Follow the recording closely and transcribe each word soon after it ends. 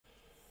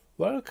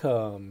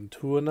Welcome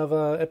to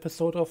another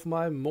episode of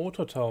my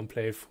Motortown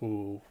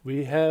playthrough.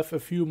 We have a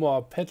few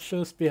more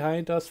patches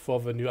behind us for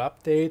the new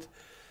update,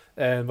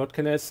 and what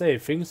can I say?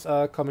 Things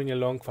are coming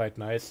along quite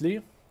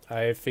nicely.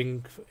 I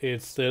think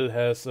it still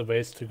has a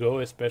ways to go,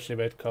 especially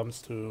when it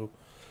comes to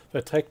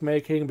the track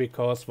making,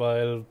 because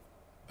while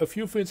a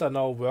few things are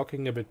now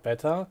working a bit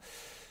better,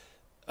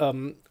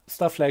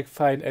 stuff like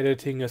fine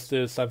editing is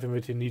still something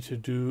that you need to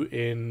do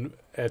in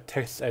a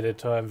text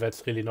editor, and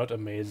that's really not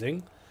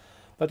amazing.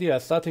 But yeah,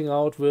 starting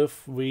out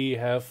with, we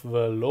have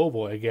the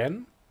Lobo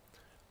again.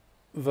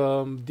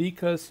 The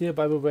decals here,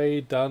 by the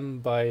way, done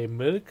by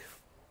Milk.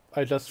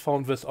 I just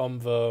found this on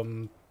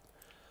the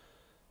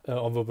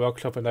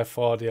workshop, and I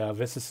thought, yeah,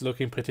 this is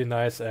looking pretty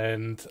nice,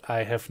 and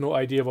I have no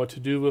idea what to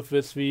do with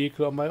this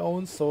vehicle on my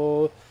own.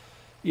 So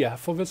yeah,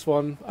 for this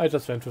one, I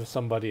just went with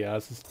somebody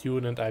else's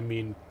tune, and I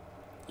mean,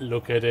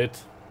 look at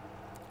it.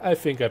 I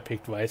think I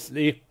picked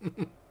wisely.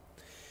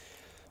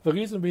 The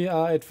reason we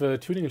are at the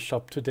tuning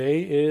shop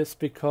today is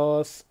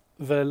because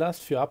the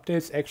last few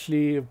updates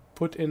actually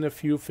put in a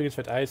few things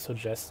that I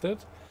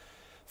suggested.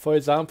 For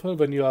example,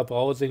 when you are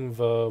browsing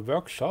the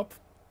workshop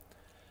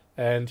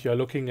and you're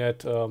looking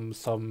at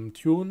some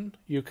tune,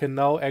 you can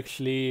now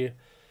actually,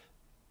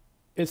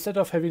 instead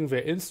of having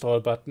the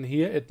install button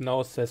here, it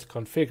now says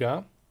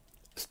configure.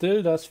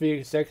 Still does the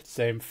exact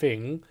same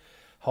thing.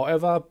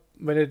 However,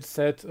 when it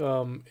said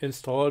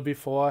install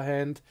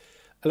beforehand,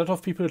 a lot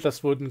of people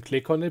just wouldn't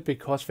click on it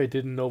because they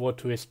didn't know what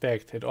to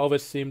expect. It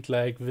always seemed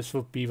like this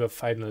would be the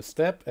final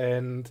step,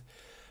 and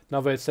now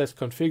that it says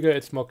configure,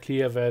 it's more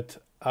clear that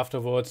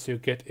afterwards you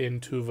get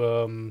into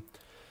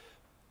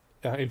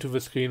the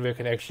screen where you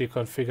can actually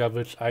configure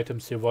which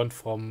items you want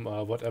from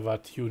whatever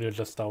tune you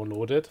just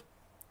downloaded.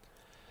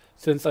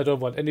 Since I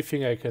don't want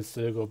anything, I can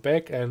still go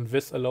back, and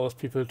this allows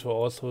people to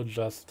also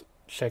just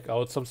check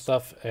out some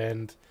stuff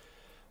and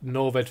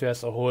know that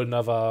there's a whole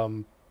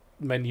nother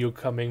menu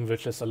coming,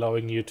 which is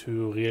allowing you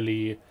to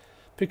really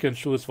pick and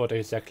choose what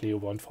exactly you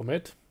want from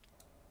it.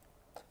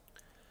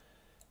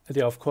 And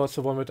yeah, of course,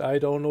 the one that I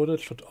downloaded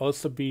should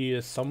also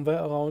be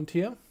somewhere around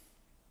here.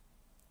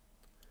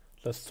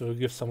 Just to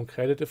give some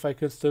credit if I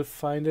can still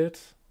find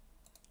it.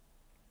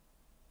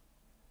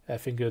 I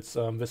think it's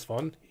this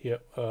one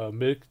here,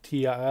 Milk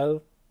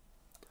TRL.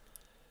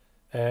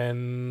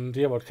 And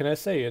yeah, what can I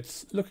say?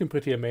 It's looking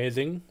pretty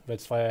amazing.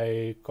 That's why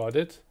I got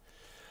it.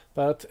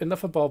 But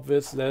enough about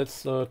this,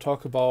 let's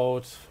talk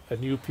about a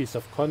new piece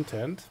of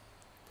content.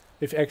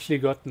 We've actually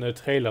gotten a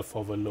trailer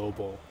for the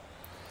Lobo.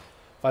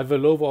 While the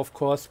Lobo, of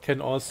course,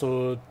 can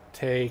also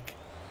take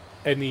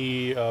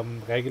any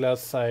regular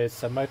size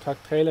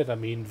semi-truck trailer, I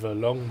mean the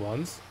long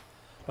ones,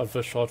 not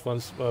the short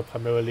ones,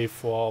 primarily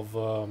for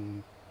the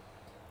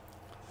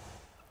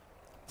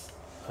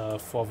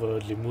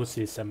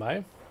limousine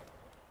semi.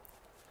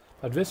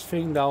 But this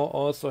thing now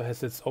also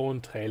has its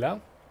own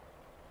trailer.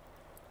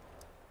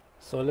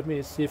 So let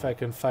me see if I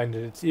can find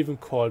it. It's even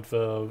called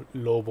the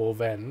Lobo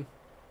van.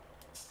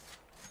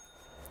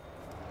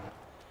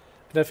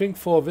 And I think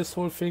for this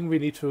whole thing we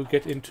need to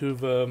get into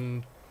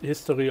the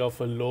history of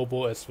a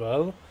Lobo as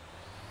well.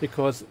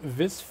 Because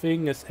this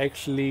thing is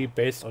actually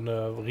based on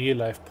a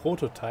real-life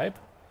prototype.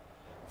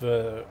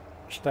 The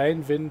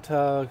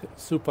Steinwinter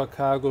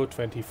Supercargo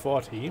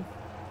 2040.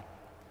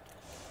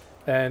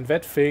 And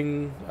that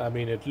thing, I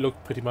mean, it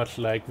looked pretty much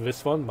like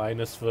this one,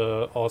 minus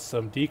the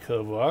awesome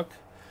decal work.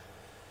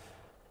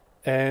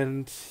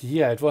 And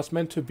yeah, it was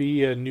meant to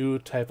be a new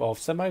type of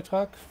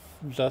semi-truck,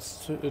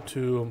 just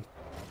to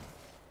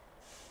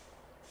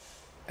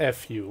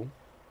F you.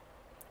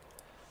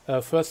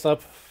 First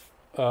up,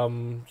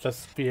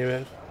 just be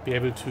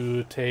able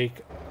to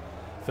take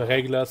the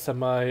regular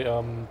semi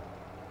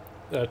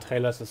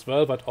trailers as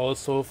well, but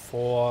also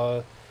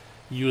for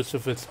use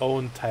with its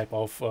own type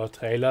of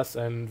trailers.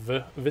 And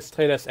this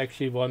trailer is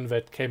actually one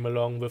that came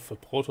along with the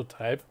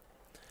prototype.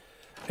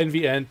 In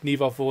the end,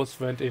 neither of those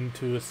went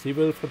into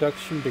serial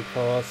production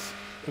because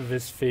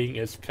this thing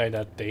is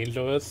kinda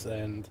dangerous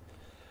and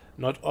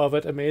not all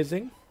that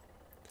amazing.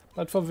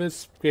 But for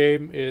this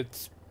game,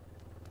 it's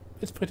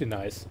pretty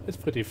nice. It's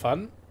pretty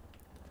fun.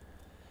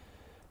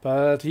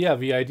 But yeah,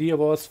 the idea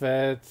was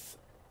that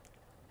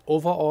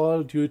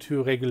overall, due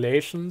to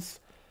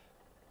regulations,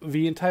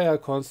 the entire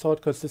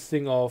consort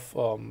consisting of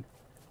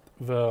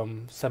the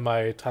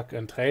semi-truck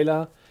and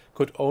trailer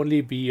could only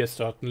be a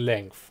certain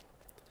length.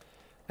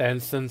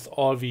 And since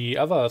all the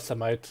other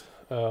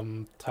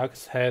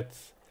semi-trucks had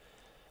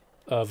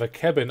the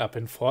cabin up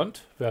in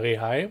front, very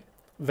high,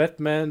 that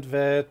meant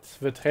that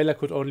the trailer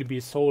could only be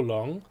so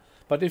long.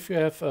 But if you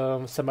have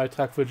a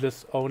semi-truck which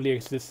is only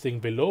existing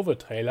below the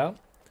trailer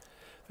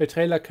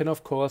can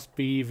of course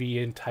be the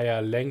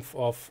entire length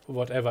of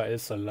whatever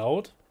is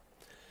allowed.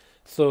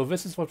 So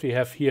this is what we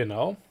have here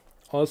now.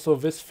 Also,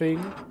 this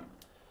thing,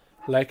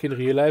 like in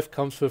real life,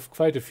 comes with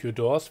quite a few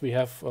doors. We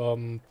have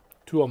 2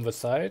 on the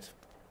side.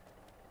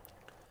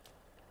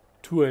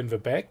 2 in the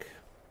back,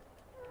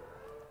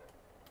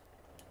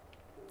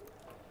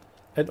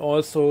 and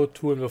also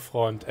 2 in the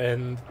front.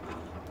 And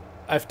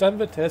I've done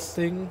the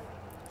testing.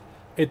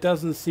 it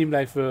doesn't seem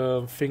like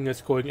the thing is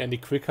going any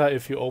quicker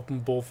if you open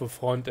both the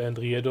front and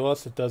rear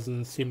doors. It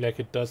doesn't seem like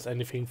it does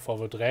anything for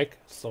the drag.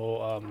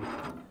 So,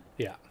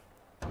 yeah.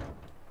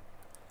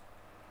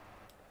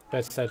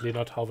 That's sadly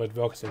not how that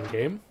works in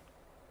game.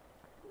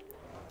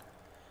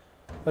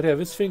 But yeah,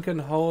 this thing can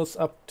house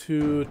up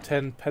to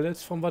 10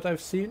 pallets from what I've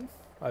seen.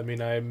 I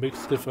mean, I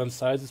mix different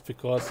sizes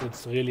because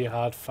it's really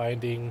hard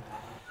finding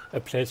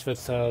a place that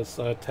has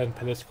 10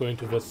 pallets going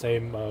to the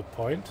same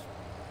point.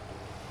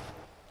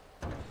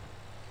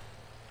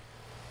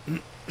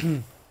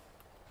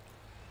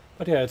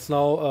 But yeah, it's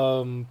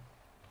now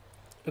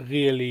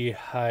really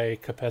high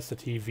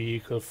capacity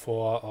vehicle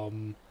for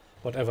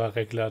whatever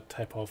regular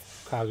type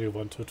of cargo you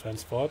want to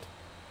transport.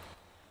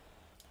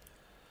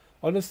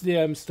 Honestly,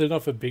 I'm still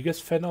not the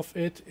biggest fan of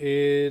it.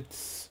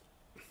 It's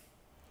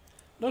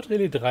not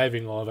really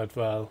driving all that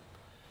well.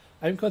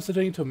 I'm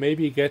considering to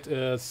maybe get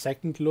a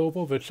second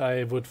Lobo, which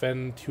I would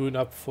then tune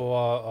up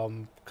for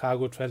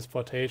cargo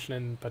transportation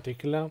in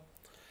particular.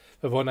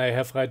 The one I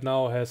have right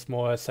now has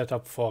more set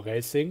up for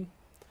racing.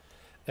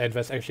 And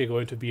there's actually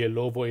going to be a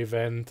Lobo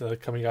event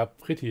coming up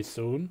pretty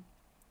soon.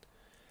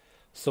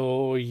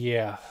 So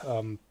yeah,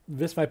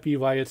 this might be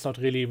why it's not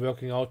really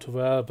working out too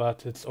well,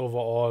 but it's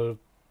overall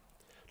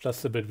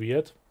just a bit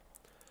weird.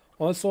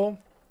 Also,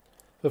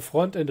 the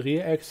front and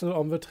rear axle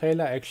on the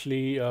trailer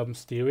actually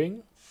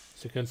steering.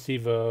 So you can see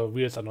the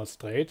wheels are not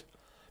straight.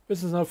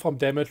 This is not from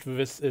damage,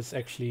 this is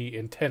actually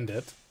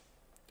intended.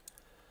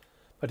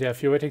 But yeah,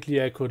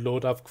 theoretically I could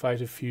load up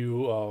quite a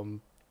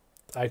few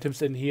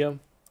items in here.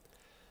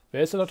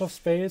 There's a lot of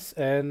space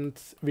and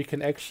we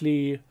can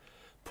actually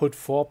put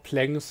 4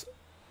 planks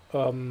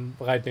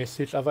right next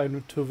to each other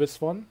into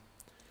this one.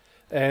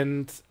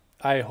 And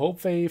I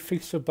hope they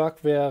fix the bug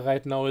where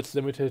right now it's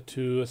limited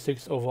to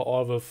 6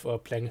 overall with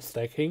plank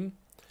stacking.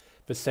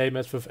 The same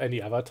as with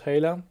any other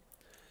trailer.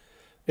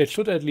 It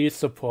should at least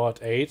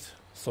support 8.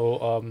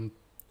 So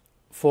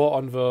 4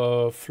 on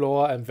the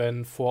floor and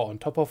then 4 on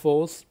top of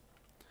those.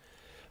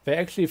 They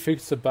actually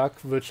fixed the bug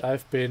which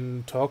I've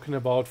been talking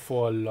about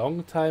for a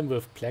long time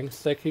with plank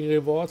stacking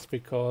rewards,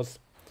 because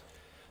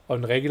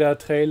on regular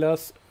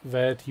trailers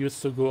that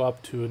used to go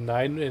up to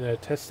 9 in a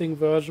testing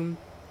version,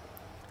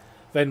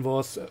 then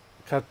was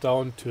cut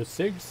down to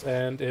 6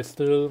 and is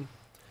still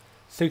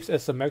 6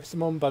 as the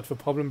maximum, but the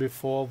problem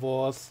before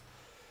was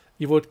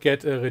you would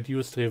get a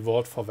reduced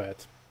reward for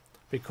that,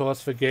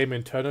 because the game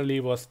internally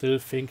was still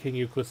thinking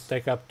you could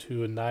stack up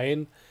to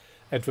 9,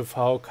 and with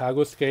how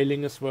cargo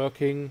scaling is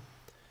working,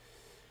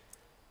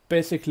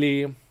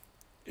 basically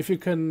if you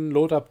can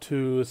load up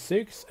to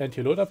 6 and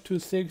you load up to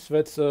 6,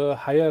 that's a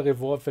higher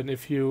reward than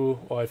if you,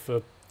 or if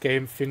the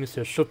game thinks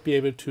you should be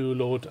able to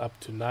load up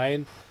to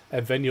 9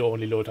 and then you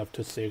only load up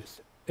to 6.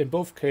 In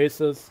both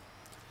cases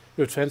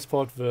you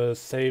transport the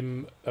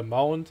same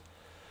amount,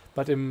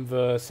 but in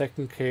the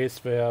second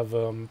case where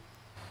the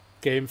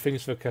game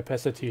thinks the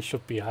capacity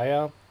should be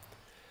higher,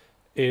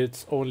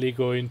 it's only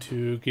going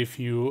to give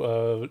you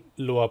a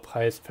lower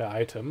price per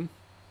item.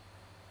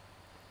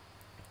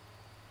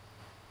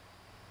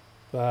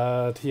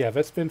 But yeah,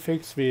 that's been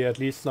fixed. We at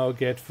least now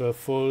get the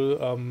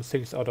full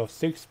 6 out of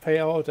 6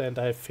 payout, and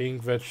I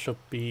think that should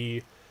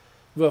be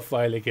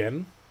worthwhile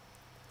again,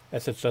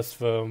 as it's just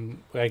the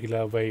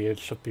regular way it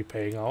should be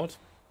paying out.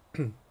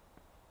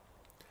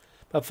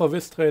 But for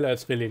this trailer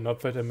it's really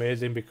not that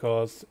amazing,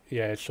 because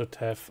yeah, it should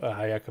have a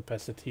higher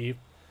capacity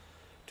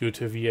due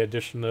to the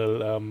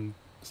additional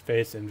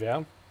space in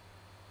there.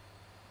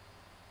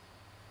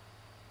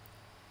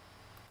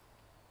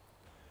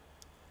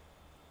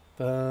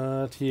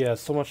 But yeah,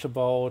 so much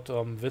about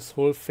this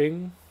whole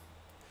thing.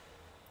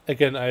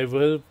 Again, I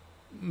will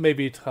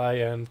maybe try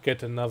and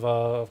get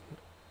another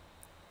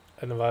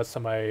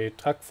semi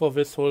truck for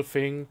this whole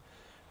thing,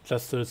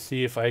 just to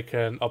see if I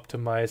can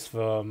optimize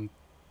the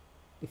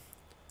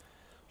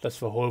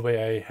whole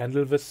way I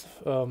handle this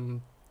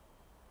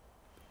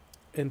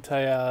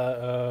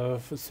entire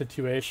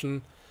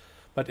situation.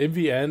 But in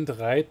the end,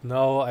 right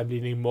now, I'm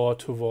leaning more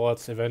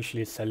towards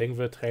eventually selling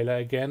the trailer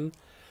again.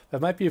 There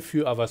might be a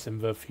few others in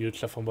the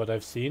future from what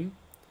I've seen.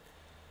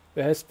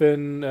 There has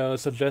been a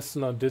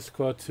suggestion on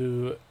Discord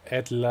to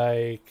add,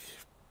 like,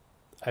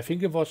 I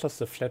think it was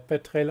just a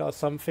flatbed trailer or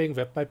something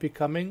that might be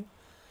coming.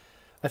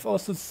 I've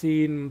also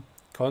seen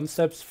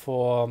concepts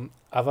for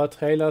other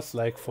trailers,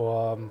 like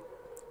for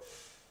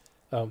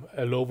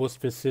a Lobo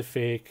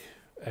specific,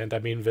 and I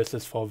mean this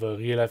is for the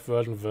real life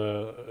version,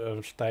 the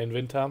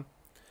Steinwinter,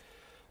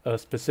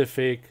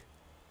 specific,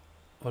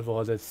 what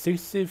was it,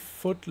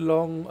 60-foot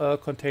long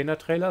container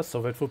trailer.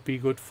 So that would be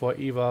good for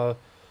either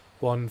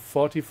one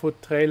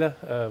 40-foot trailer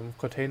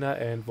container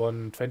and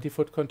one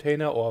 20-foot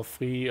container, or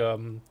 3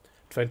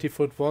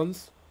 20-foot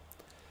ones,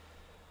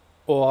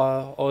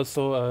 or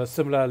also a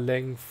similar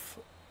length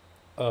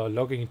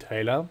logging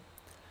trailer.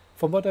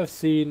 From what I've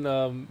seen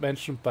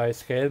mentioned by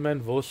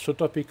Scaleman, those should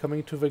not be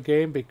coming to the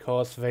game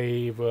because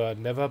they were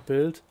never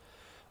built,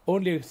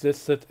 only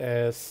existed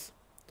as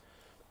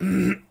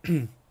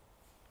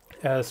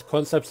as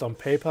concepts on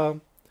paper,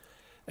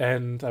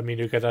 and I mean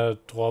you gotta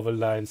draw the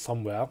line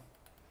somewhere.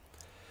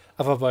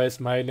 Otherwise,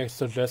 my next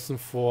suggestion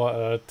for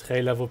a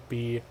trailer would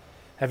be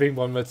having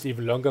one that's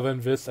even longer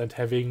than this and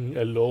having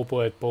a Lobo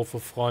at both the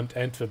front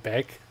and the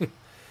back,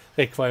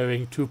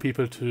 requiring two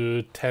people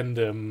to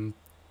tandem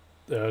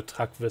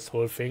truck this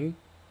whole thing.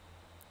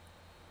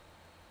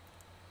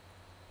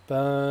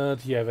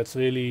 But yeah, that's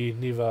really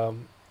neither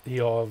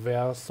here or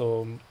there,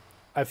 so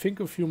I think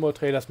a few more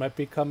trailers might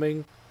be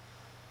coming.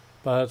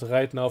 But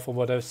right now, from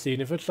what I've seen,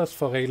 if it's just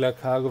for regular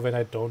cargo, then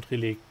I don't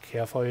really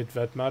care for it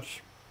that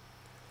much.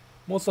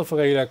 Most of the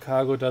regular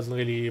cargo doesn't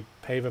really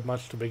pay that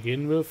much to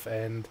begin with,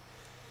 and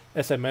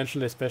as I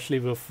mentioned, especially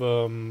with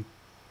a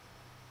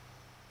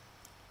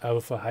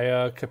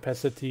higher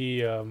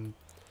capacity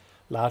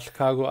large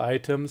cargo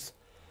items,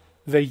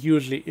 there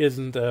usually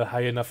isn't a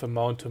high enough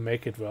amount to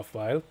make it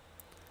worthwhile.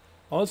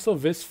 Also,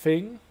 this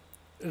thing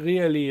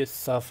really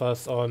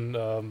suffers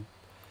on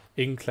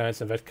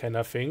inclines and that kind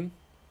of thing.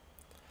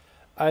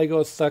 I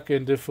got stuck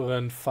in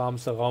different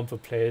farms around the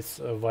place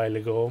a while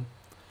ago,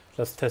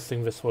 just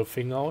testing this whole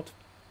thing out.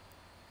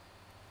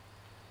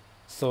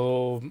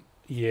 So,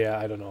 yeah,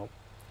 I don't know.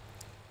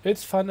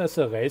 It's fun as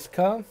a race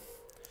car.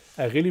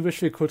 I really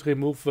wish we could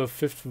remove the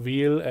fifth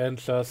wheel and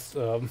just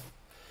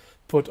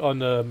put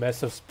on a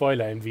massive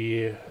spoiler in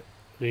the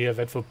rear.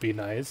 That would be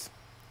nice.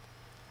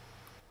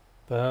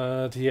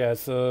 But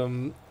yes,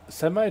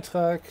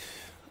 semi-truck,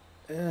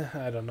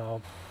 I don't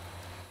know.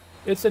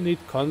 It's a neat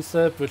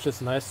concept, which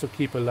is nice to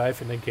keep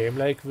alive in a game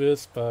like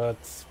this,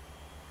 but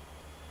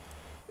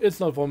it's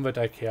not one that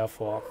I care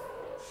for.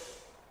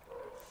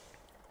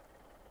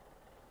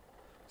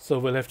 So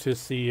we'll have to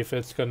see if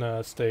it's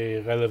gonna stay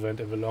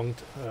relevant in the long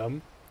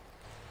term.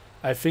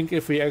 I think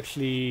if we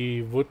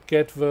actually would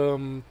get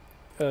the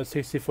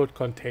 60-foot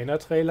container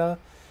trailer,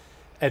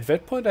 at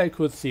that point I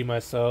could see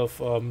myself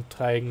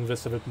trying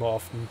this a bit more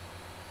often.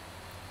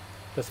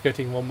 Just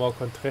getting one more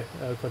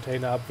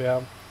container up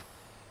there.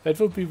 That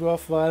would be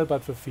worthwhile,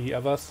 but with the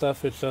other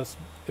stuff, it's just,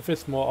 if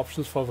it's more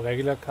options for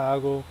regular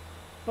cargo,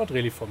 not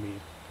really for me.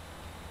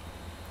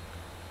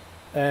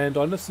 And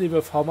honestly,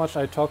 with how much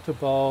I talked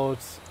about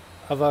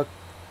other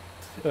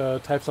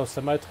types of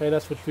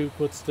semi-trailers which we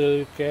could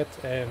still get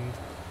and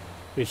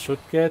we should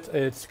get,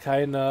 it's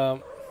kinda...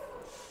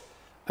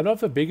 I'm not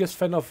the biggest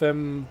fan of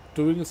them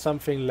doing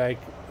something like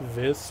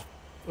this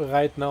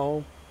right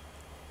now.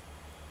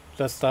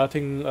 Just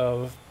starting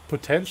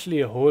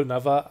potentially a whole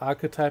nother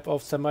archetype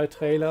of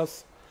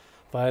semi-trailers,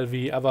 while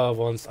the other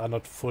ones are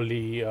not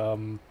fully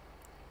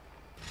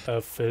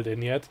filled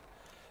in yet.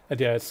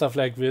 And yeah, stuff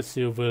like this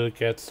you will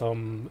get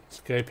some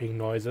scraping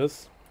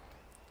noises.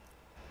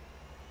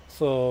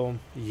 So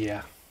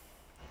yeah,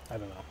 I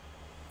don't know.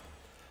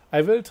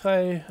 I will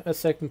try a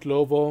second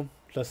Lobo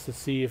just to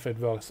see if it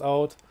works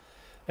out.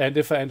 And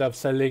if I end up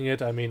selling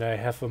it, I mean, I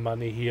have the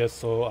money here,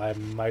 so I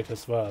might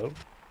as well.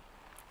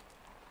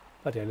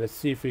 But yeah, let's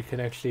see if we can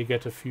actually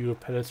get a few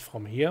pellets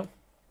from here.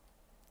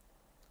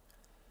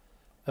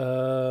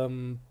 Yeah,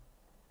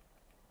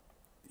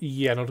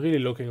 not really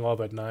looking all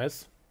that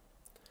nice.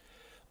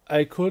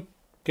 I could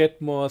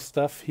get more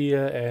stuff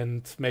here,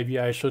 and maybe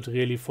I should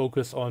really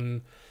focus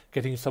on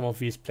getting some of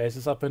these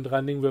places up and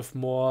running with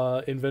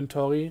more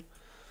inventory.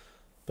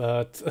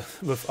 But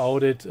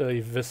without it,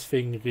 this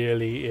thing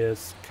really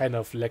is kind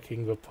of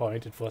lacking the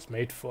point it was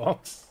made for.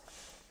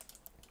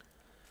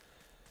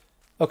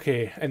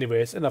 Okay,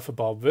 anyways, enough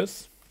about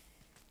this.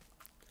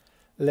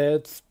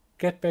 Let's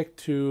get back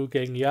to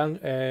getting young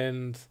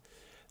and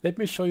let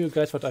me show you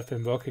guys what I've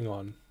been working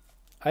on.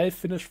 I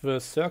finished the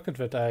circuit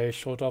that I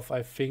showed off,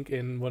 I think,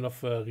 in one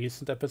of the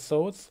recent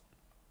episodes.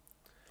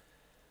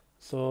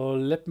 So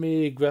let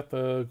me grab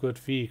a good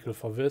vehicle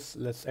for this.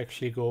 Let's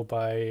actually go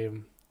by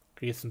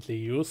recently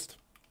used.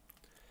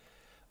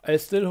 I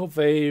still hope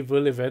they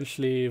will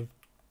eventually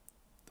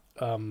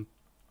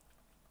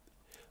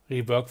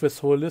rework this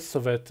whole list so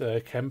that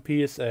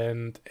campies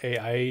and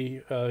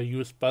AI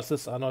used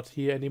buses are not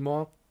here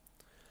anymore,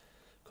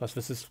 because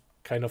this is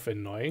kind of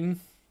annoying.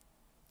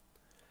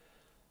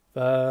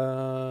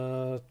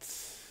 But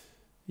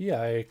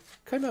yeah, I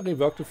kind of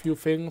reworked a few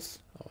things.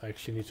 Oh, I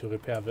actually need to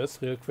repair this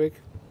real quick.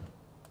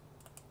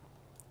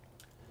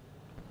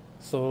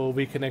 So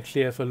we can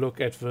actually have a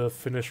look at the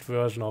finished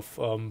version of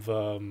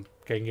the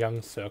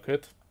Gangyang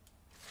circuit.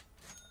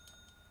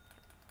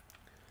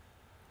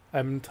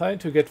 I'm trying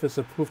to get this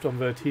approved on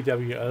the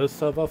TWL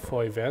server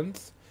for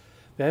events.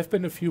 There have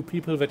been a few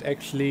people that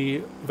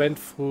actually went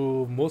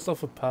through most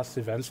of the past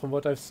events from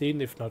what I've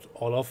seen, if not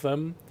all of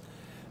them,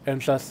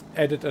 and just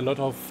added a lot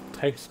of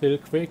tracks real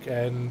quick,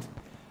 and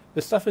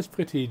the stuff is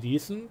pretty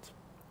decent.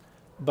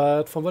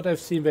 But from what I've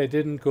seen, they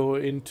didn't go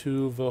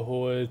into the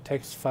whole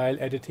text file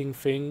editing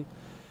thing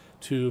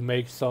to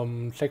make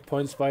some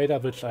checkpoints wider,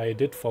 which I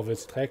did for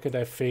this track, and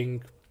I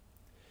think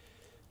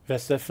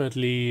there's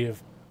definitely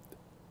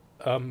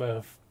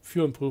a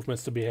few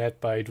improvements to be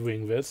had by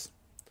doing this.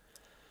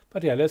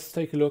 But yeah, let's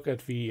take a look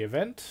at the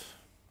event.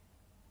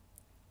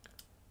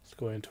 Let's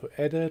go into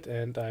edit,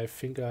 and I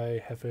think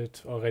I have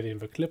it already in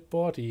the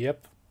clipboard.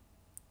 Yep.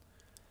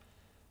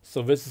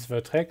 So this is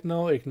the track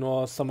now.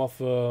 Ignore some of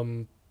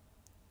the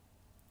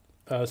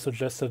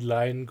suggested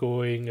line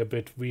going a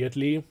bit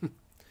weirdly.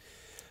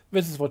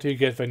 This is what you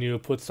get when you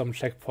put some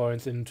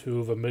checkpoints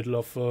into the middle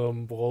of the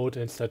road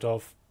instead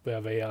of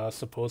where they are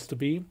supposed to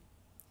be.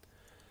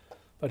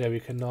 But yeah, we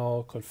can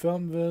now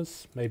confirm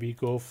this, maybe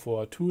go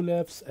for 2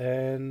 laps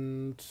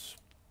and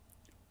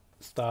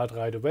start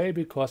right away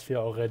because we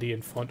are already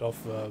in front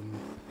of the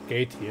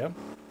gate here.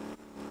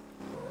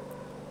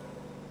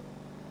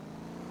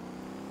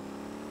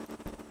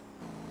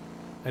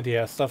 And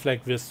yeah, stuff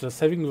like this, just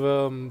having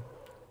the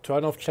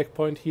turn-off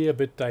checkpoint here a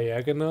bit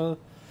diagonal,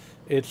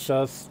 it's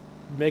just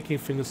making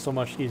things so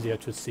much easier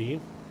to see.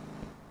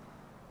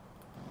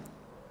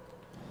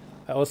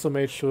 I also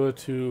made sure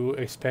to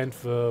expand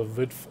the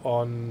width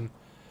on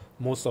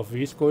most of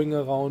these going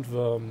around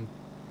the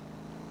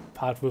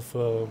part with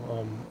the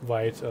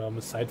wide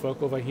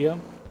sidewalk over here.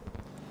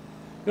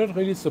 You're not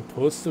really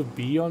supposed to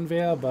be on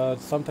there, but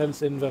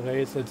sometimes in the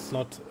race it's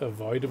not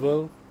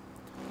avoidable.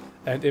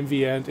 And in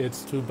the end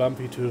it's too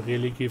bumpy to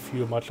really give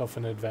you much of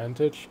an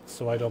advantage,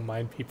 so I don't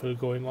mind people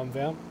going on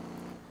there.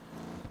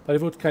 But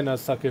it would kinda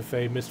suck if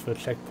they missed the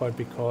checkpoint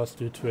because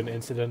due to an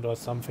incident or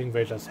something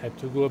they just had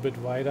to go a bit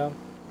wider.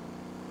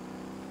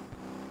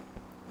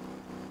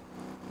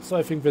 So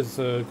I think this is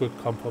a good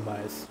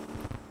compromise.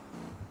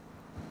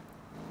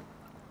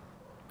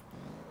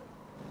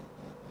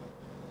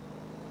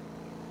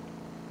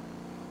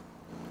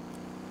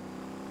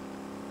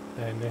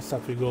 And next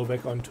up we go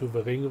back onto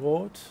the ring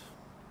road.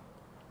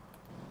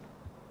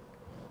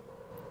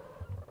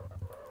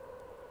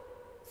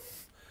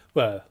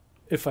 Well,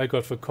 if I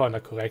got the corner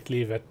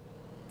correctly, that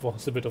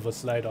was a bit of a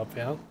slide up,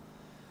 yeah.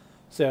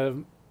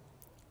 So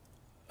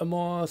a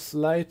more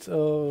slight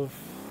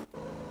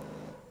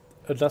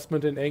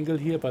adjustment in angle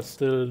here, but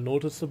still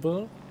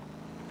noticeable.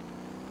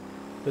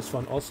 This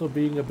one also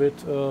being a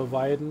bit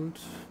widened.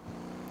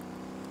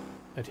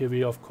 And here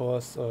we of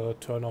course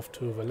turn off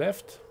to the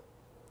left,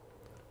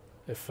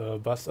 if the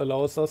bus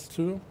allows us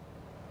to.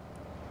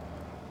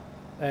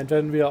 And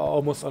then we are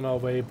almost on our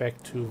way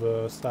back to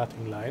the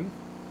starting line.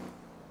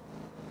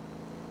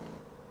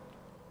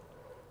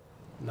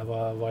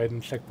 Another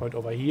widened checkpoint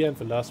over here, and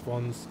the last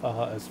ones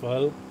are as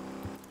well.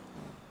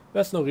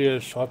 There's no real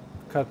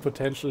shortcut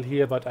potential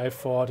here, but I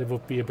thought it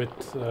would be a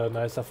bit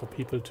nicer for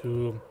people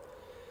to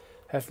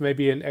have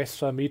maybe an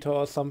extra meter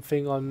or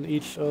something on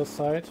each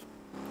side.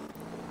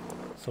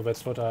 So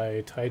that's what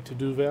I tried to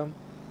do there.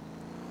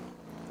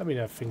 I mean,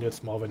 I think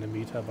it's more than a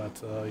meter,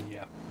 but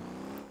yeah.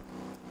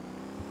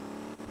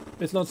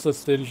 It's not so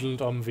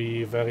stringent on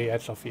the very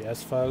edge of the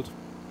asphalt,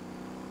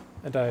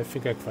 and I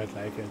think I quite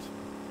like it.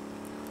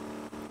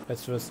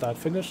 That's the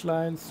start-finish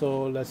line,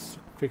 so let's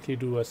quickly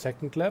do a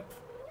second lap.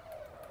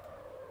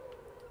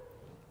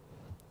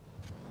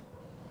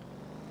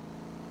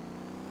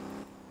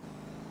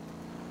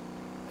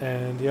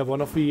 And yeah,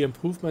 one of the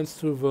improvements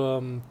to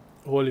the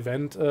whole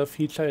event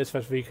feature is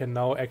that we can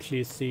now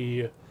actually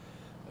see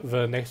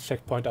the next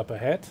checkpoint up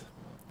ahead,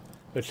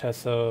 which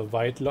has a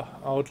white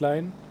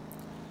outline.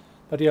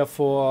 But yeah,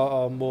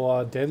 for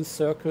more dense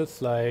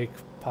circuits, like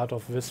part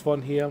of this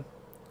one here,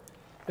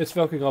 it's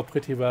working out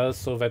pretty well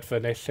so that the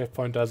next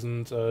checkpoint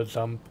doesn't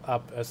jump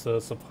up as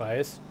a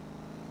surprise.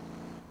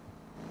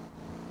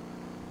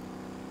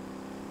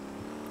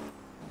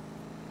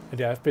 And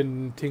yeah, I've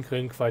been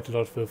tinkering quite a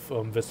lot with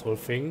this whole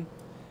thing.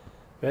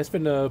 There's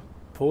been a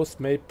post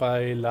made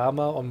by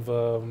Llama on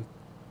the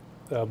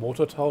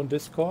Motortown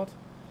Discord,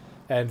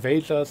 and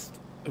they just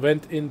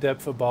went in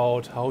depth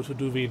about how to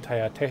do the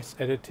entire text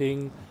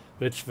editing,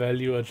 which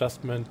value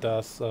adjustment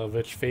does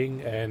which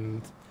thing,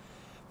 and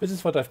this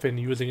is what I've been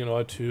using in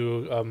order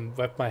to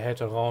wrap my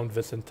head around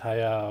this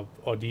entire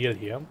ordeal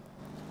here.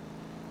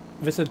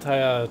 This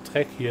entire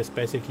track here is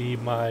basically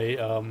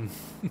my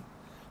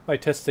my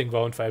testing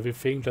ground for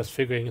everything, just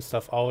figuring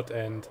stuff out,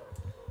 and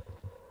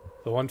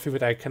the one thing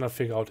that I cannot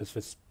figure out is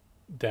this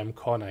damn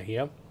corner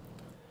here.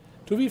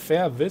 To be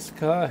fair, this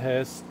car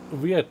has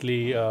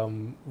weirdly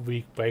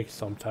weak brakes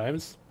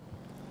sometimes.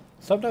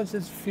 Sometimes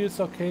it feels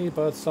okay,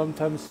 but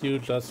sometimes you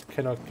just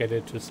cannot get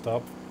it to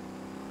stop.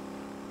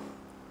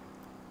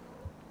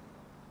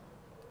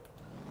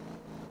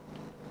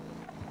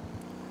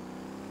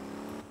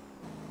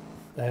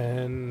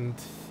 And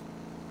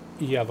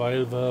yeah,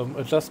 while the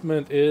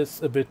adjustment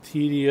is a bit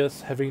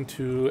tedious, having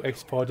to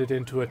export it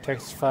into a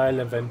text file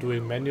and then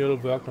doing manual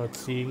work, not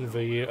seeing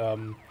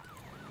the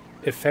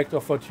effect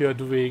of what you're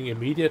doing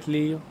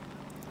immediately,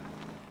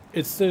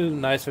 it's still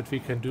nice that we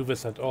can do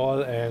this at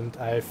all, and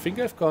I think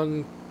I've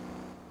gotten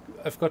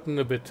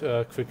a bit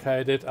quicker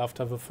at it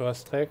after the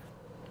first track.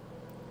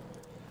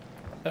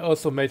 I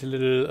also made a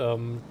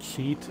little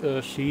cheat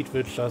sheet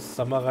which just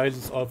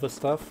summarizes all the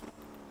stuff.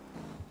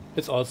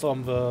 It's also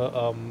on the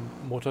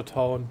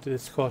Motortown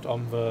Discord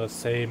on the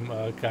same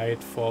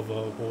guide for the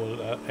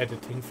whole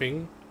editing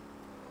thing.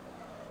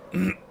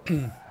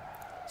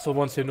 So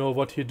once you know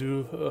what you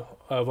do,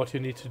 what you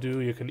need to do,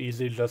 you can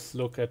easily just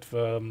look at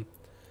the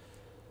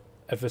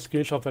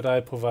screenshot that I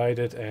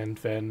provided and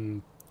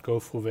then go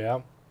through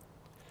there.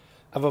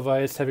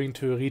 Otherwise, having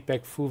to read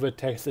back through the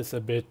text is a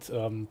bit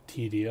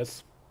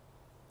tedious.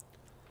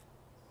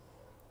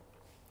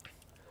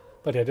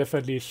 But yeah,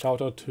 definitely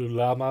shout out to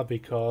Llama,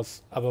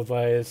 because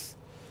otherwise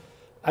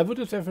I would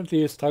have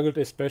definitely struggled,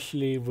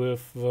 especially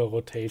with the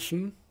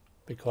rotation,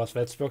 because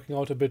that's working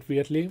out a bit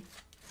weirdly.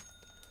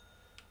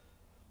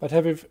 But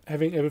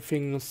having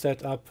everything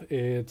set up,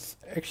 it's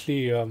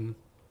actually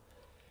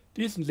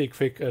decently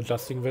quick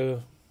adjusting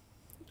the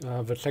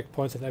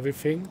checkpoints and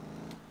everything.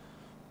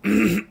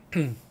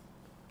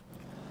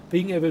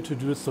 Being able to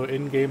do so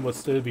in-game would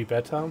still be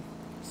better,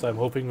 so I'm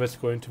hoping that's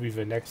going to be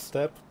the next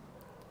step.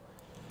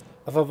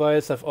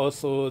 Otherwise, I've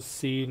also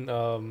seen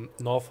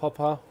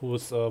Northhopper,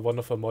 who's one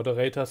of the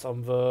moderators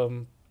on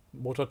the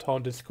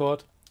Motortown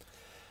Discord,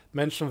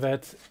 mention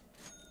that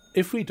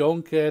if we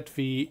don't get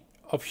the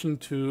option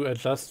to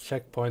adjust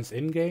checkpoints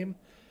in-game,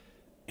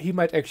 he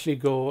might actually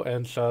go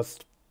and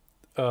just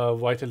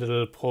write a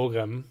little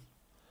program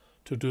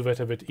to do that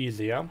a bit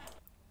easier.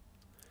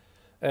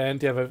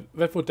 And yeah,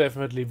 that would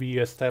definitely be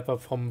a step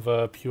up from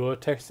the pure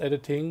text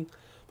editing,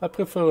 but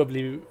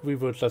preferably we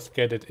would just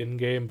get it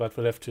in-game, but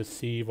we'll have to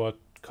see what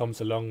comes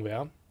along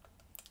there.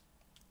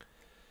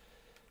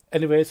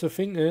 Anyways, the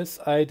thing is,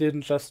 I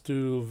didn't just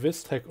do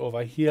this track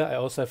over here, I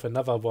also have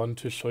another one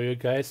to show you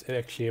guys,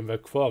 actually in the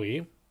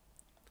quarry.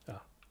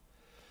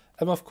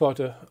 Of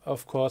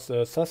course,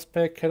 a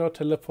suspect cannot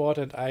teleport,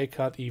 and I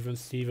can't even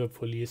see the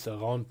police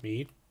around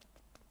me.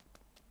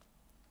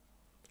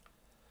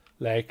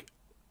 Like,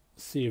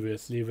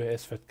 seriously, where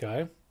is that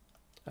guy?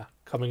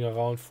 Coming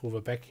around through the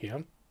back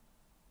here.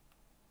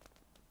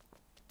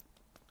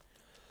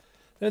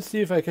 Let's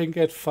see if I can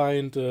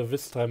find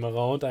this time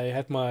around. I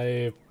had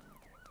my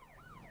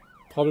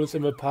problems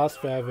in the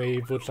past where they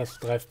would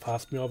just drive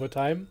past me all the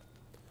time.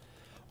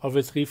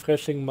 Always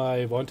refreshing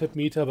my wanted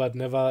meter, but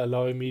never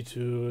allowing me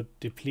to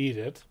deplete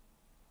it.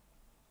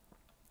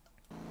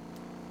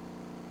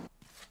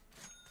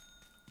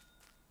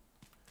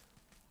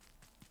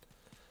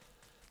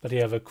 But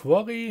yeah, the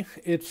quarry,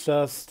 it's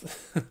just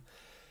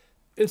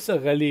it's a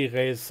rally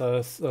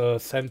racer's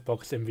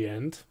sandbox in the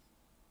end.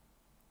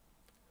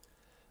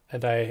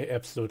 And I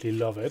absolutely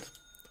love it.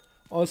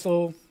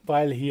 Also,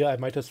 while here, I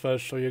might as well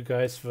show you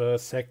guys the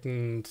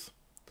second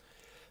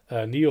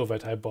Neo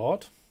that I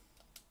bought.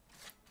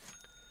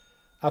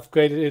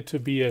 Upgraded it to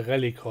be a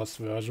rallycross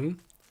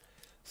version.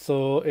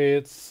 So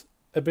it's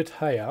a bit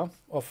higher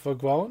off the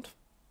ground.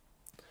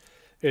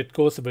 It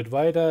goes a bit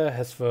wider,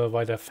 has the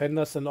wider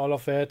fenders and all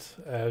of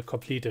that,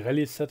 complete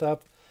rally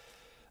setup.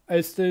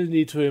 I still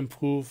need to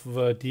improve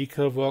the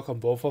decal work on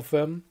both of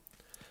them.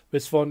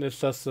 This one is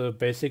just a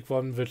basic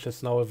one, which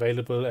is now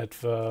available at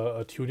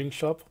the tuning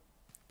shop.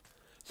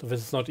 So this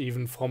is not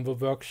even from the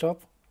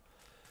workshop.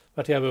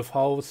 But yeah, with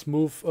how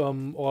smooth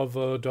all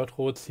the dirt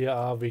roads here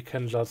are, we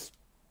can just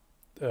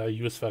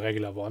use the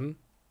regular one.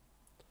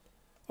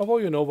 Although,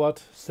 you know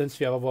what, since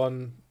the other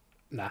one,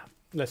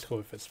 let's go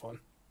with this one.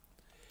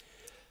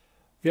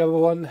 The other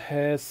one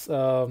has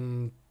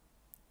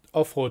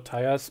off-road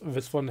tires.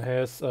 This one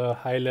has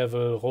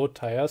high-level road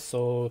tires,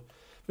 so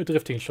the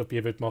drifting should be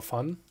a bit more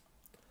fun.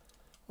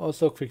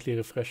 Also quickly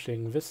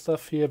refreshing this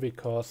stuff here,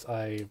 because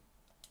I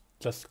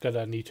just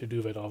gotta need to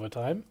do that all the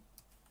time.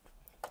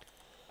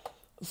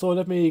 So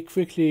let me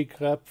quickly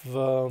grab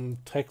the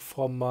track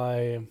from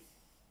my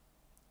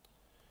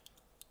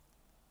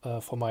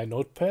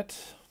notepad,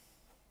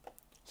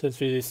 since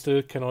we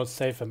still cannot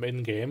save them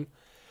in-game.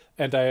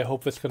 And I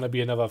hope there's gonna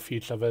be another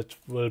feature that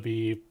will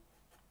be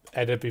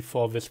added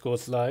before this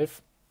goes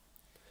live.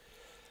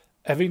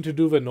 Having to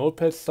do the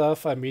notepad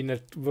stuff, I mean,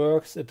 it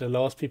works, it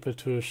allows people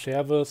to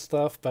share the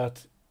stuff,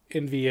 but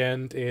in the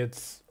end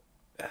it's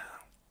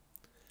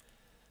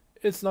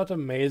not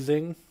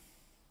amazing.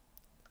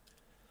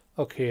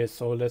 Okay,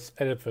 so let's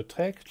edit the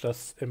track,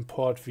 just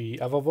import the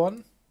other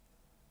one.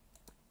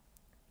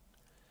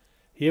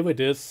 Here it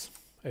is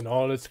in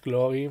all its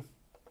glory.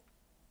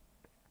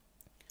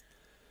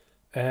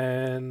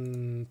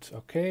 And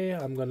okay,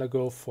 I'm gonna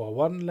go for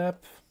one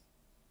lap.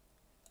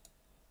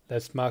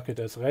 Let's mark it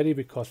as ready,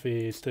 because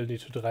we still need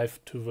to drive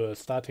to the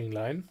starting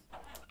line.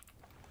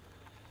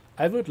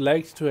 I would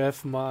like to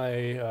have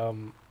my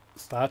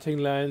starting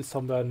line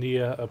somewhere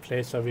near a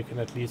place where we can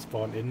at least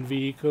spawn in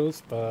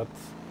vehicles, but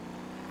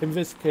in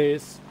this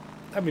case,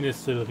 I mean, it's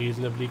still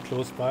reasonably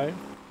close by.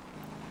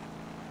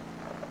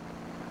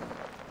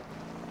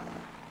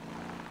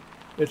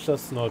 It's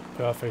just not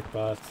perfect,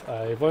 but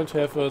I want to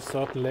have a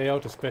certain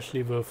layout,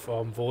 especially with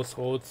those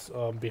roads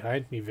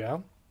behind me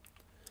there.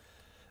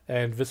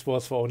 And this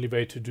was the only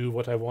way to do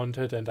what I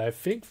wanted, and I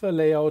think the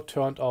layout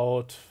turned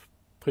out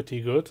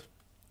pretty good.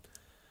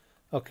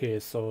 Okay,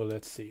 so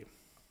let's see.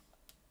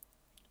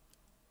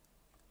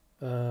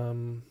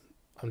 I'm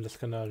just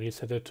gonna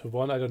reset it to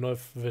 1. I don't know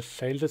if this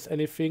changes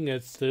anything.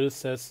 It still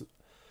says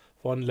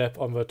 1 lap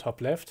on the top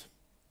left.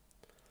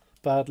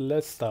 But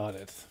let's start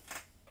it.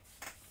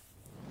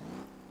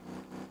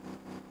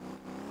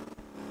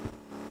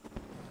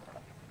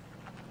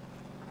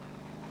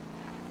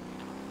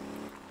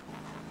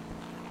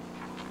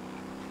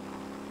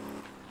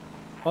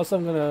 Also,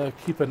 I'm gonna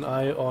keep an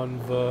eye on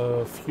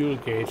the fuel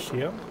gauge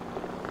here,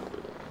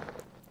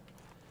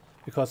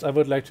 because I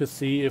would like to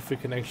see if we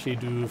can actually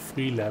do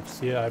 3 laps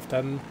here. I've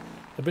done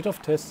a bit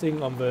of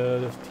testing on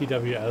the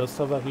TWL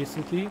server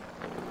recently,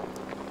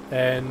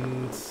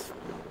 and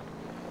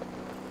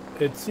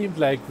it seemed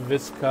like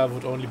this car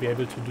would only be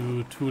able to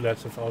do 2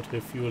 laps without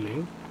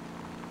refueling,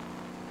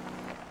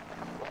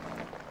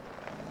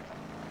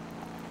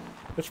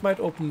 which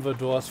might open the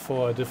doors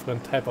for a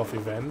different type of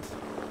event.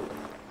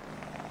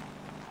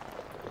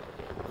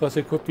 Because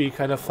it could be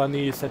kind of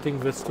funny setting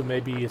this to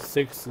maybe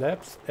 6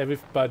 laps.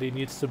 Everybody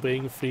needs to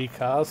bring 3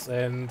 cars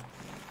and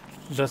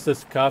just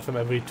discard from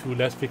every 2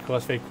 laps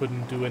because they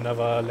couldn't do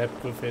another lap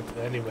with it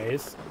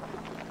anyways.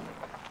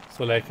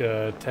 So like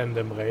a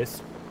tandem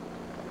race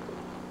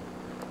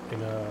in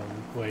a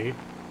way.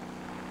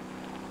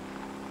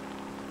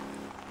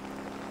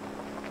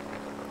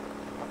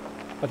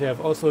 But yeah,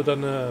 I've also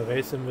done a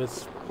race in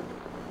this,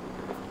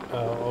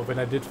 or when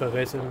I did the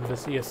race in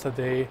this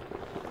yesterday,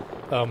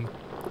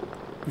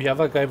 the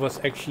other guy was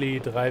actually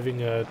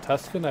driving a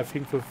Tuscan, I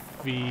think with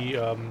the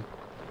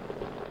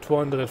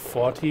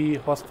 240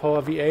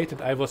 horsepower V8,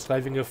 and I was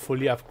driving a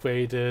fully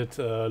upgraded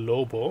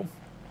Lobo.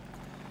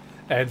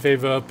 And they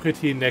were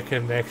pretty neck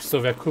and neck, so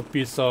there could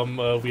be some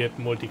weird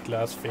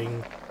multi-class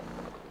thing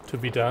to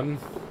be done.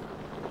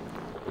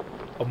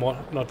 Or more,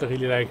 not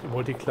really like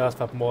multi-class,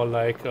 but more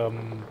like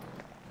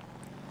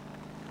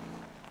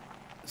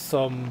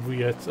some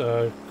weird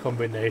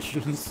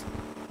combinations.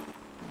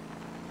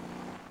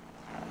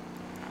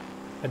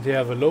 And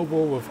yeah, the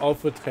Lobo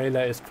without the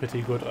trailer is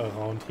pretty good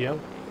around here.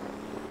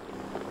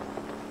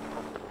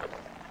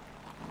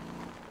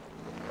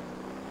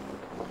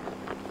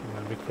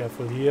 Be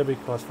careful here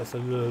because there's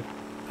a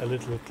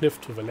little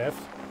cliff to the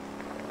left.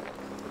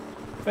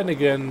 Then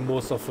again,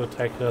 most of the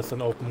track has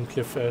an open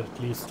cliff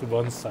at least to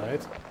one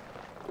side.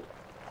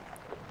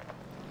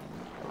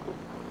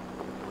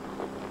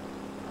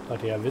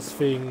 But yeah, this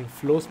thing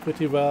flows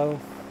pretty well,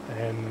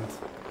 and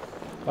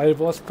while it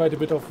was quite a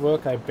bit of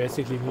work, I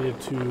basically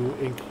needed to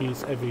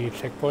increase every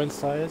checkpoint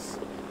size.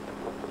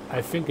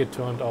 I think it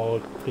turned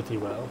out pretty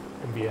well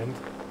in the end.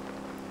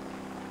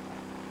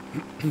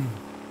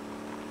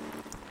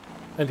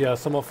 And yeah,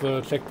 some of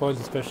the checkpoints,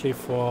 especially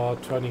for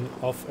turning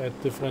off at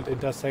different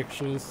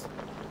intersections,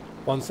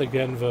 once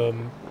again the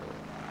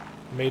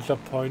major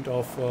point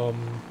of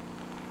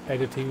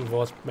editing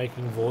was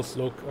making those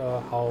look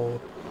how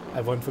I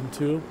want them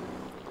to.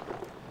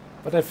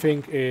 But I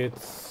think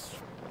it's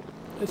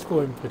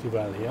going pretty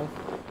well here.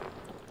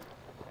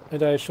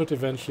 And I should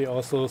eventually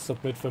also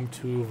submit them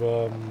to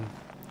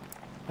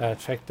the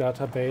track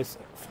database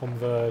from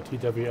the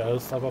TWL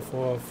server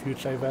for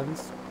future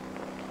events.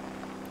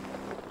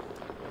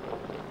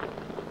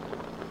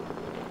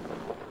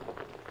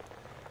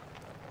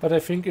 But I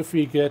think if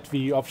we get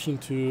the option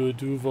to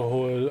do the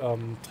whole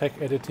track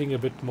editing a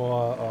bit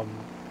more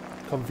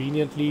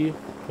conveniently,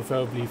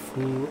 preferably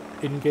through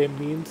in-game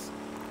means,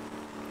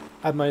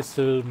 I might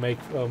still make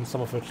some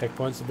of the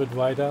checkpoints a bit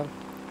wider.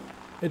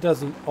 It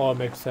doesn't all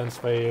make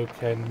sense where you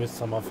can miss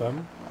some of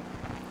them.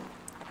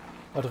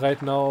 But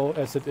right now,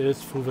 as it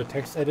is through the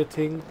text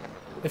editing,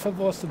 if I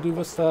was to do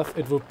the stuff,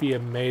 it would be a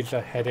major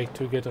headache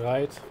to get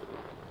right.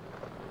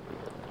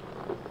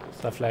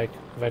 Stuff like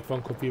that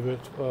one could be a bit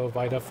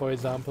wider, for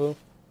example.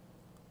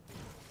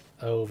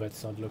 Oh,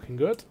 that's not looking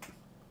good.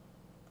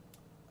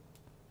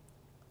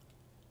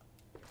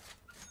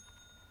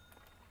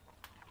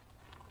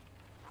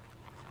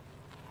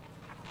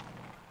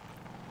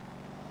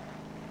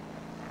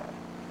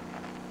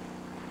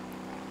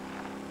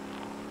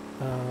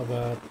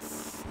 But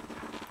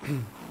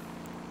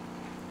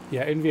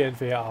yeah, in the end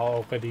they are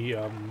already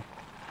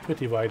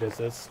pretty wide as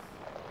is.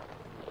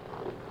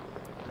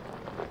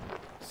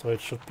 So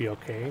it should be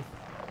okay.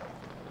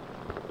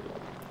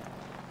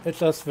 It's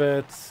just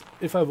that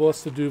if I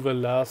was to do the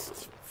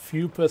last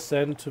few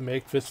percent to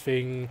make this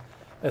thing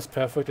as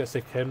perfect as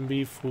it can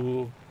be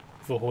through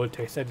the whole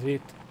text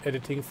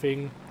editing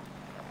thing,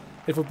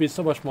 it would be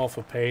so much more of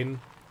a pain.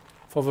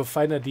 For the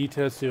finer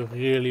details, you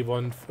really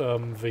want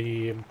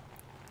the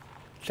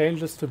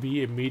changes to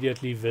be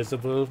immediately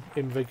visible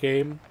in the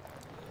game,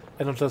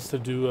 and not just to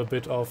do a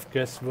bit of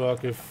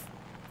guesswork. If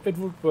it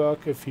would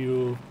work if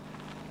you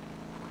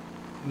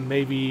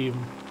maybe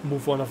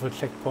move one of the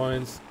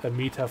checkpoints a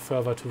meter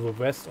further to the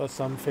west or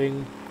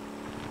something,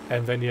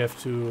 and then you have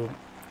to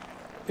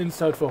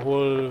insert the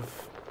whole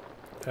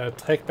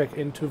track back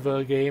into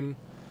the game,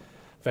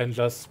 then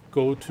just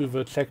go to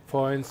the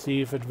checkpoint,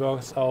 see if it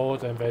works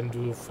out, and then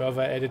do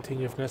further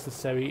editing if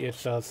necessary.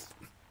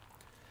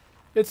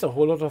 It's a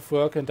whole lot of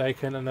work, and I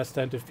can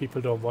understand if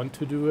people don't want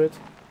to do it.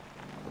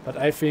 But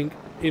I think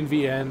in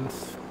the end,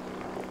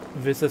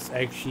 this is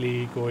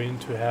actually going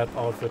to help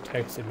out the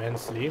text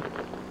immensely.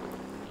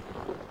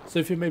 So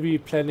if you're maybe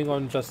planning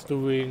on just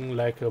doing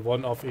like a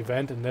one-off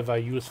event and never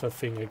use the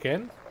thing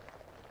again,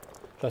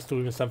 just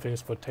doing something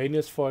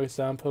spontaneous, for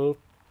example,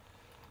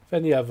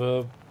 then yeah,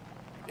 the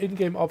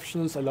in-game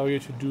options allow you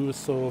to do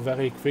so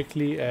very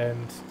quickly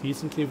and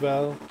decently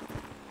well.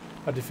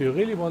 But if you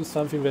really want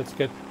something that's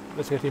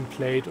getting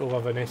played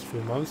over the next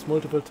few months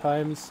multiple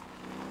times,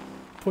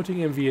 putting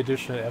in the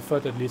additional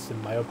effort, at least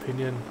in my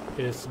opinion,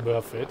 is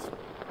worth it.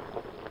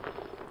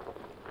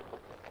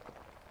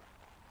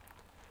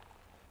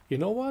 You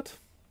know what?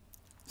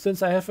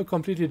 Since I have a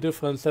completely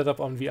different setup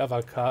on the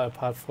other car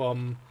apart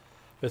from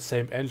the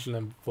same engine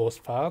and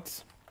both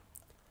parts,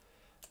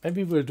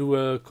 maybe we'll do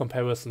a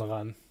comparison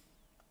run.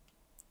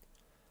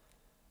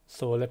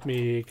 So let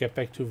me get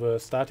back to the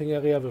starting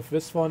area with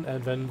this one,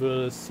 and then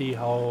we'll see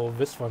how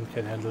this one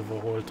can handle the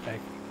whole track.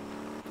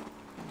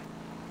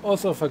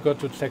 Also forgot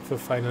to check the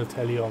final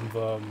tally on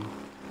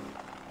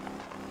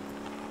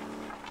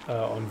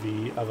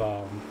the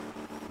other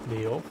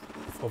Neo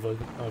for the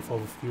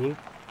fuel.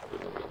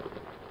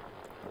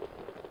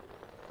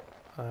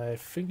 I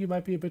think you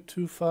might be a bit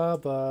too far,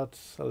 but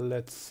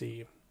let's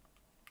see.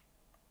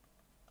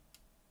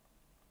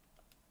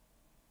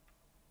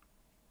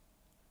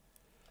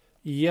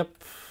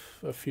 Yep,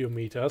 a few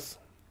meters.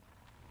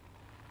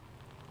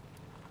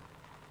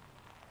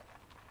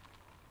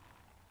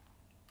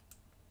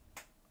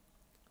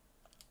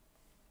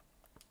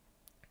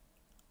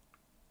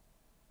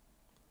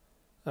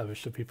 This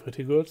should be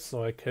pretty good,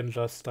 so I can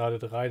just start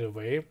it right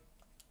away.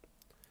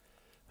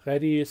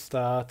 Ready,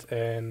 start,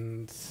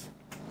 and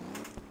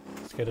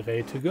let's get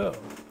ready to go.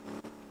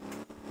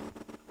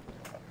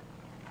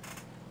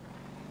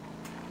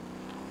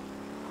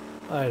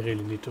 I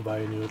really need to buy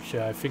a new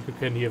chair. I think you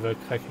can hear the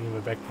cracking in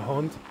the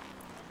background.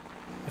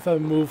 If I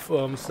move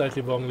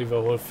slightly wrongly,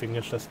 the whole thing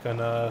is just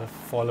gonna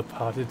fall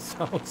apart, it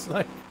sounds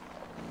like.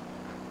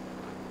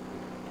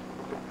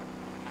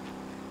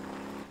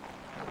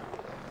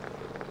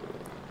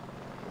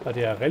 But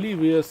yeah, rally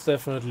wheels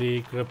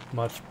definitely grip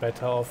much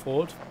better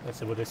off-road,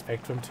 as I would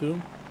expect them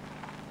to.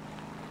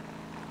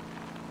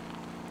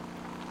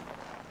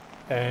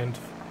 And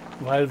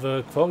while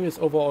the Quarry is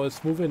overall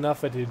smooth enough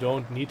that you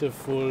don't need a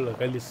full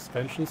rally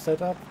suspension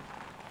setup,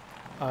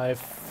 I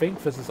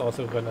think this is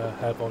also gonna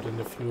help out in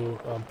a few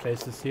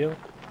places here.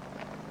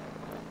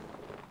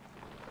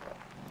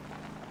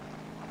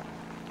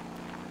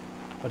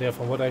 But yeah,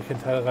 from what I can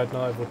tell right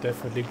now, I would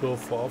definitely go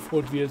for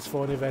off-road wheels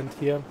for an event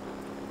here.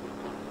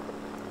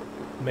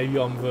 Maybe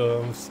on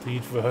the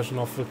street version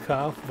of the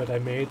car that I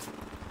made.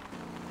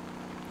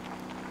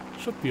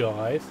 Should be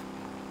alright.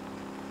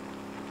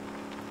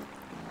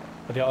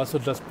 But yeah, also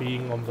just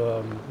being on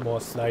the more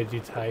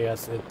slidey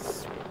tires,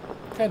 it's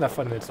kind of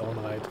fun in its own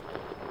right.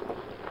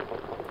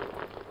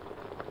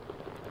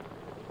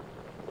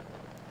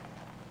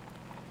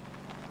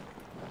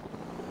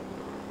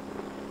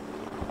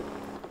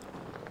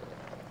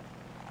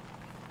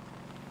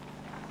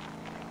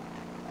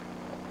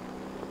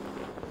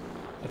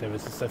 But yeah,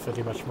 this is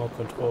definitely much more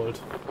controlled.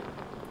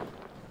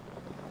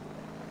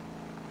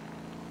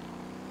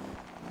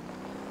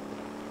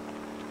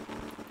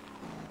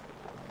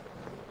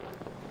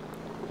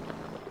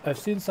 I've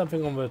seen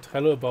something on the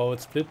Trello about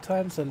split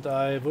times, and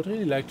I would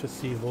really like to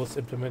see those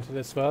implemented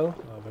as well.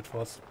 That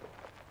was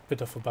a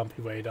bit of a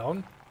bumpy way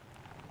down.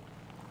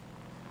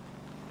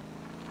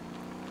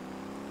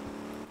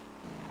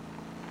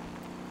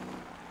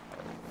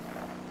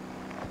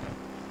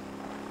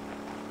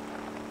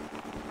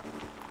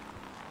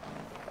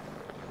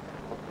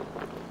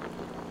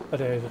 But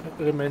it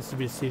remains to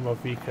be seen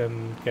what we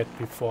can get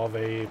before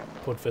they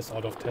put this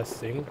out of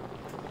testing.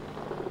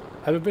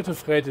 I'm a bit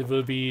afraid it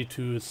will be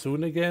too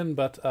soon again,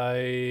 but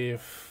I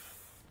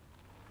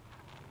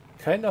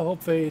kinda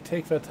hope they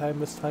take their time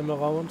this time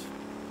around.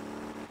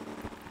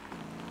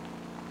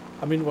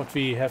 I mean, what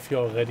we have here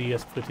already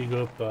is pretty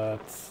good,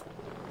 but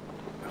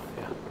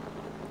yeah.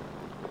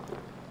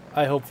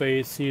 I hope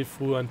they see it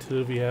through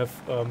until we have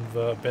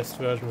the best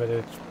version that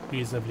it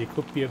reasonably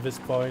could be at this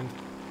point,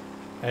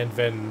 and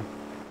then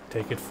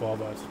take it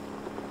forward.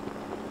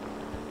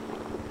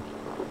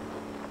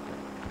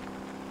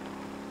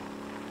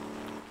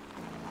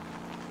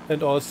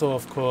 And also,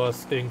 of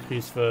course,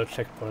 increase the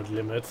checkpoint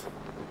limit.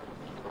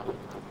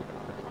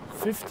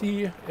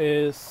 50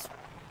 is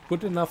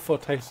good enough for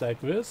tracks like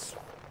this.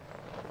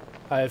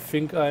 I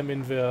think I'm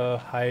in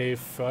the high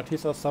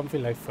 30s or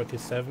something, like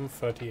 37,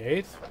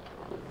 38.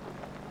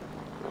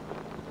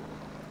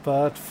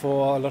 But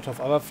for a lot of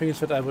other things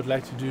that I would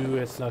like to do,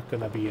 it's not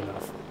gonna be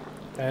enough.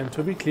 And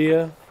to be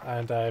clear,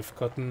 and I've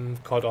gotten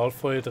called out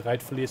for it,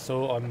 rightfully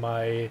so, on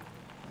my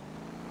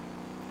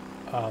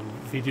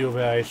video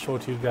where I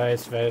showed you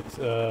guys that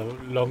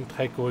long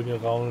track going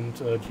around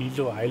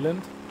Jijo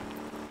Island.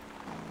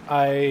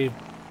 I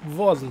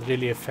wasn't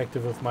really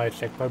effective with my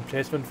checkpoint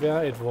placement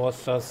there. It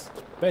was just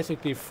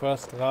basically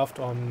first draft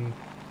on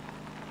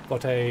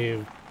what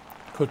I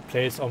could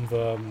place on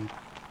the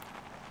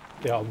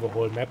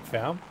whole map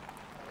there.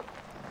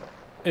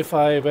 If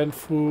I went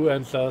through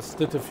and just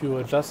did a few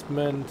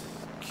adjustments,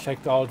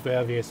 checked out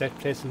where the exact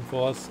placement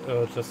was,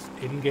 just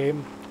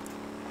in-game,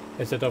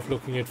 instead of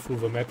looking it through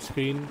the map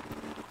screen,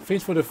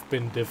 things would have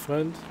been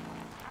different.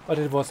 But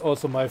it was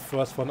also my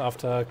first one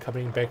after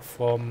coming back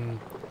from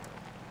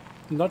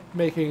not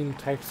making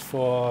tracks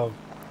for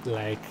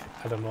like,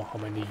 I don't know how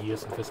many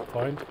years at this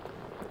point.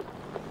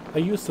 I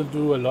used to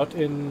do a lot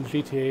in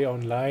GTA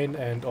Online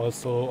and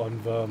also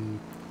on the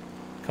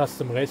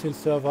custom racing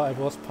server I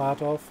was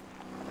part of,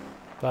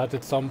 but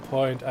at some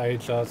point I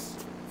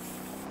just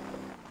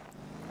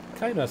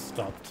kinda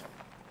stopped.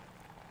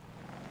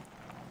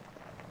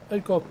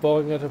 It got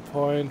boring at a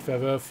point, there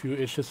were a few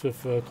issues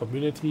with the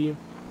community,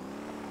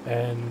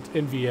 and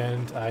in the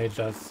end I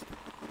just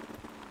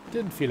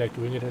didn't feel like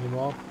doing it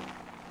anymore.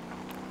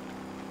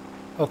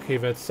 Okay,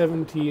 that's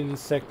 17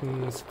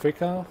 seconds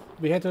quicker.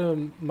 We had a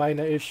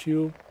minor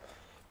issue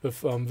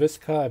with this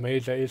car, a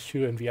major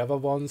issue in the other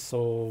one,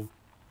 so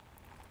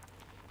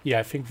yeah,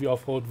 I think the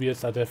off-road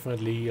wheels are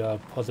definitely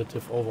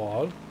positive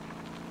overall.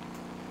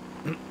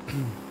 And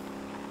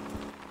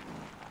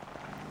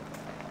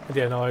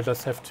yeah, now I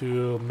just have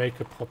to make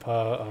a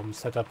proper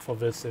setup for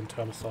this in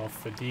terms of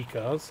the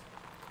decals.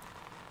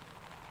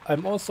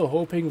 I'm also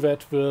hoping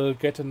that we'll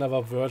get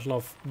another version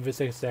of this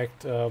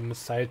exact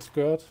side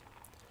skirt,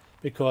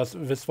 because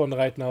this one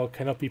right now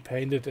cannot be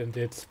painted and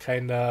it's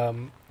kinda...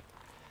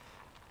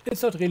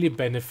 it's not really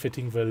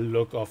benefiting the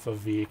look of a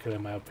vehicle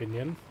in my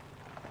opinion.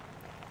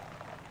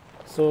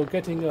 So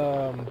getting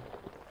a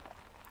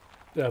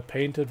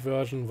painted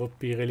version would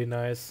be really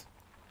nice,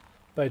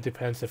 but it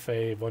depends if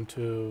they want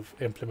to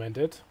implement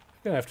it.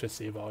 I'm gonna have to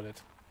see about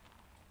it.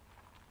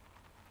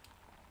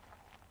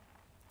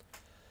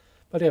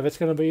 But yeah, that's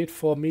gonna be it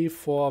for me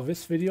for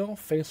this video.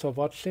 Thanks for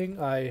watching.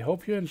 I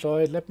hope you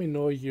enjoyed. Let me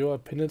know your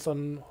opinions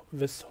on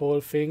this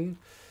whole thing.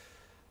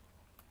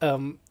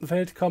 When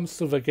it comes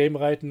to the game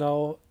right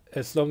now,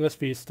 as long as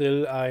we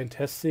still are in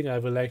testing, I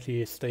will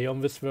likely stay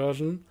on this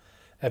version.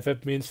 And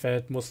that means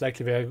that most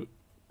likely there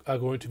are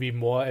going to be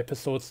more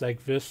episodes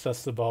like this,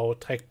 just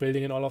about track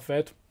building and all of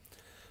that.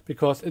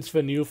 Because it's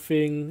the new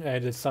thing,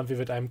 and it's something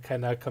that I'm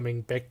kinda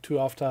coming back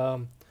to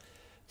after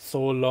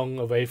so long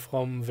away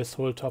from this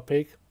whole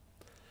topic.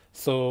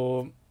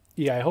 So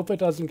yeah, I hope it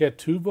doesn't get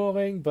too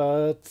boring,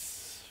 but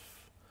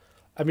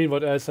I mean,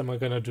 what else am I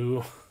gonna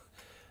do?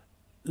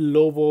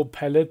 Lobo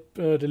pallet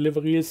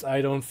deliveries?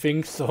 I don't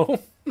think so.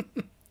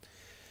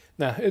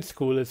 Nah, it's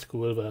cool,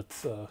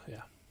 but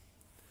yeah.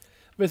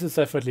 This is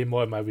definitely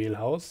more in my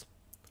wheelhouse.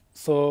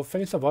 So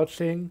thanks for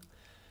watching,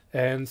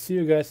 and see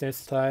you guys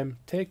next time.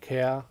 Take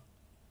care.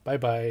 Bye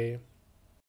bye.